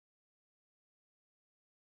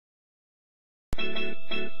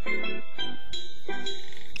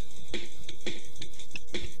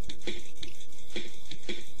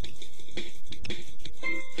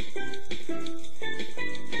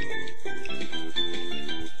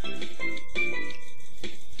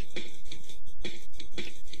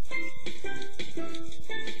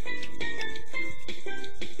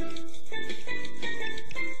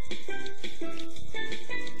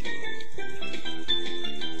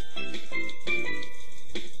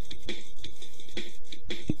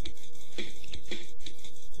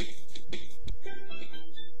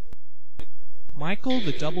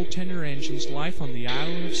Michael the double-tender engine's life on the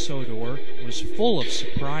island of Sodor was full of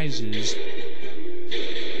surprises.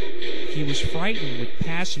 He was frightened with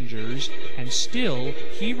passengers, and still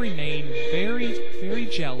he remained very, very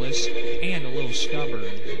jealous and a little stubborn.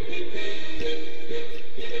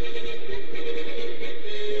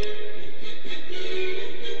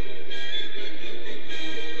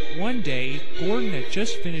 One day, Gordon had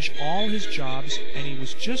just finished all his jobs, and he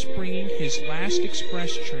was just bringing his last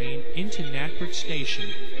express train into Natford Station,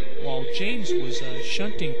 while James was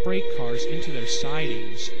shunting freight cars into their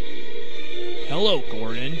sidings. "Hello,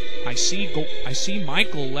 Gordon. I see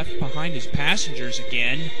Michael left behind his passengers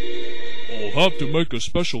again." "I'll have to make a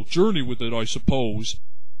special journey with it, I suppose,"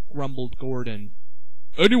 grumbled Gordon.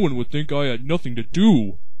 "Anyone would think I had nothing to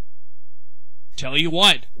do." "Tell you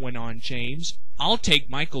what," went on James, "I'll take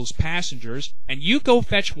Michael's passengers, and you go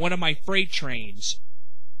fetch one of my freight trains."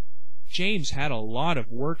 James had a lot of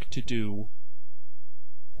work to do,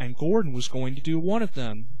 and Gordon was going to do one of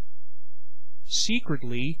them.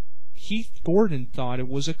 Secretly, Gordon thought it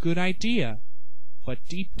was a good idea, but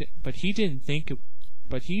he didn't think it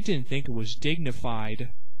was dignified.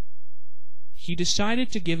 He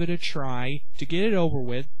decided to give it a try, to get it over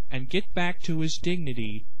with, and get back to his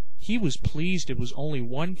dignity. He was pleased it was only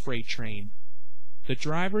one freight train. The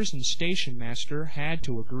drivers and station master had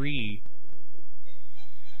to agree.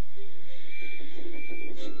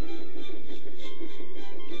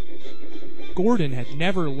 Gordon had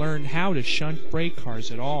never learned how to shunt freight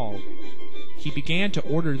cars at all. He began to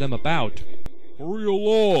order them about. "Hurry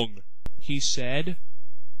along," he said.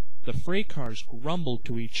 The freight cars grumbled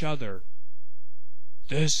to each other.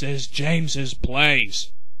 "This is James's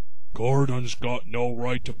place. "Gordon's got no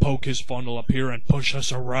right to poke his funnel up here and push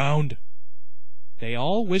us around." They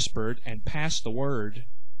all whispered and passed the word.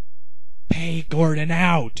 "Pay Gordon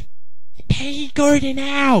out! Pay Gordon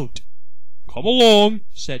out!" "Come along,"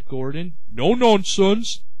 said Gordon. "No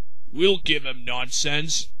nonsense." "We'll give him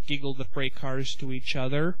nonsense," giggled the freight cars to each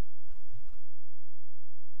other.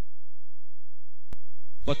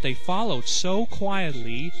 But they followed so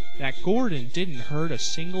quietly that Gordon didn't hurt a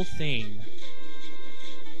single thing.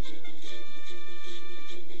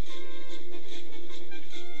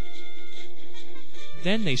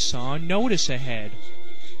 Then they saw a notice ahead.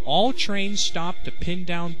 All trains stopped to pin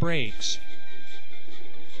down brakes.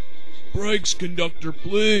 "Brakes, conductor,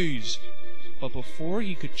 please." But before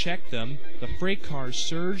he could check them, the freight cars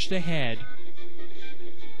surged ahead.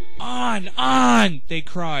 "On! On!" they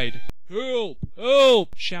cried. "Help!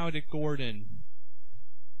 Help!" shouted Gordon.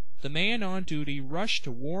 The man on duty rushed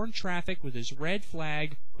to warn traffic with his red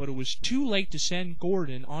flag, but it was too late to send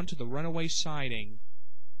Gordon onto the runaway siding.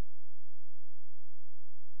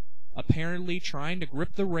 Apparently trying to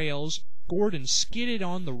grip the rails, Gordon skidded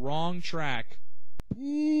on the wrong track.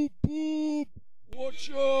 "Boop, boop! Watch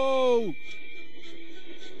out!"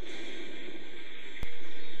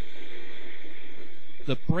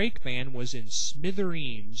 The brakeman was in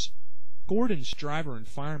smithereens. Gordon's driver and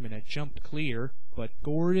fireman had jumped clear, but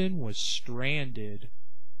Gordon was stranded.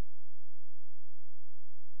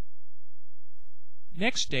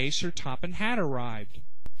 Next day, Sir Topham Hatt arrived.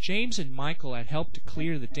 James and Michael had helped to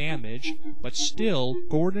clear the damage, but still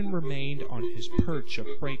Gordon remained on his perch of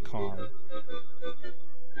freight car.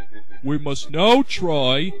 "We must now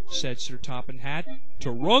try," said Sir Topham Hatt, "to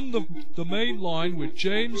run the main line with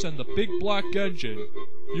James and the big black engine.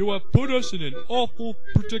 You have put us in an awful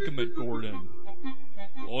predicament, Gordon."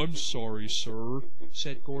 "I'm sorry, sir,"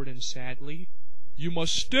 said Gordon sadly. "You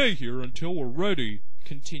must stay here until we're ready,"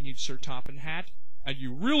 continued Sir Topham Hatt. "And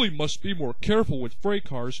you really must be more careful with freight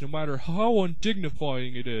cars, no matter how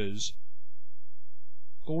undignifying it is."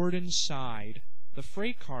 Gordon sighed. The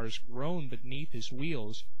freight cars groaned beneath his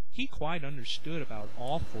wheels. He quite understood about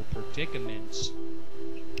awful predicaments.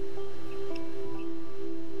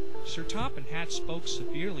 Sir Topham Hatt spoke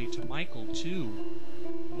severely to Michael, too.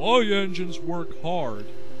 "My engines work hard,"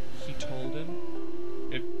 he told him.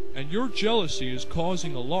 "And your jealousy is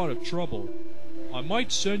causing a lot of trouble. I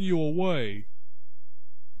might send you away."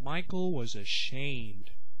 Michael was ashamed.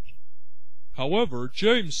 "However,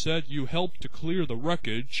 James said you helped to clear the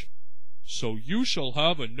wreckage, so you shall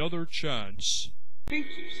have another chance." "Thank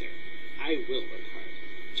you, sir. I will work hard.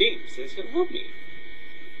 James says he'll help me."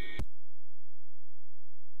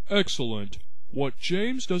 "Excellent. What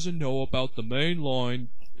James doesn't know about the main line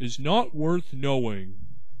is not worth knowing."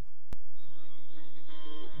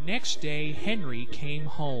 Next day Henry came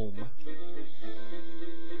home,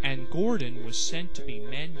 and Gordon was sent to be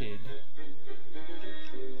mended.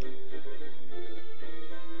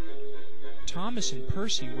 Thomas and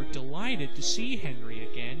Percy were delighted to see Henry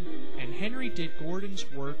again, and Henry did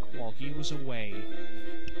Gordon's work while he was away.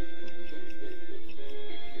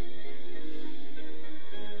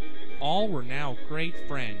 All were now great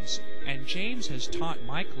friends, and James has taught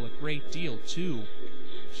Michael a great deal too.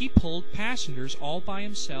 He pulled passengers all by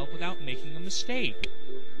himself without making a mistake.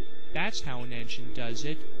 That's how an engine does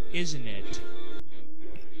it, isn't it?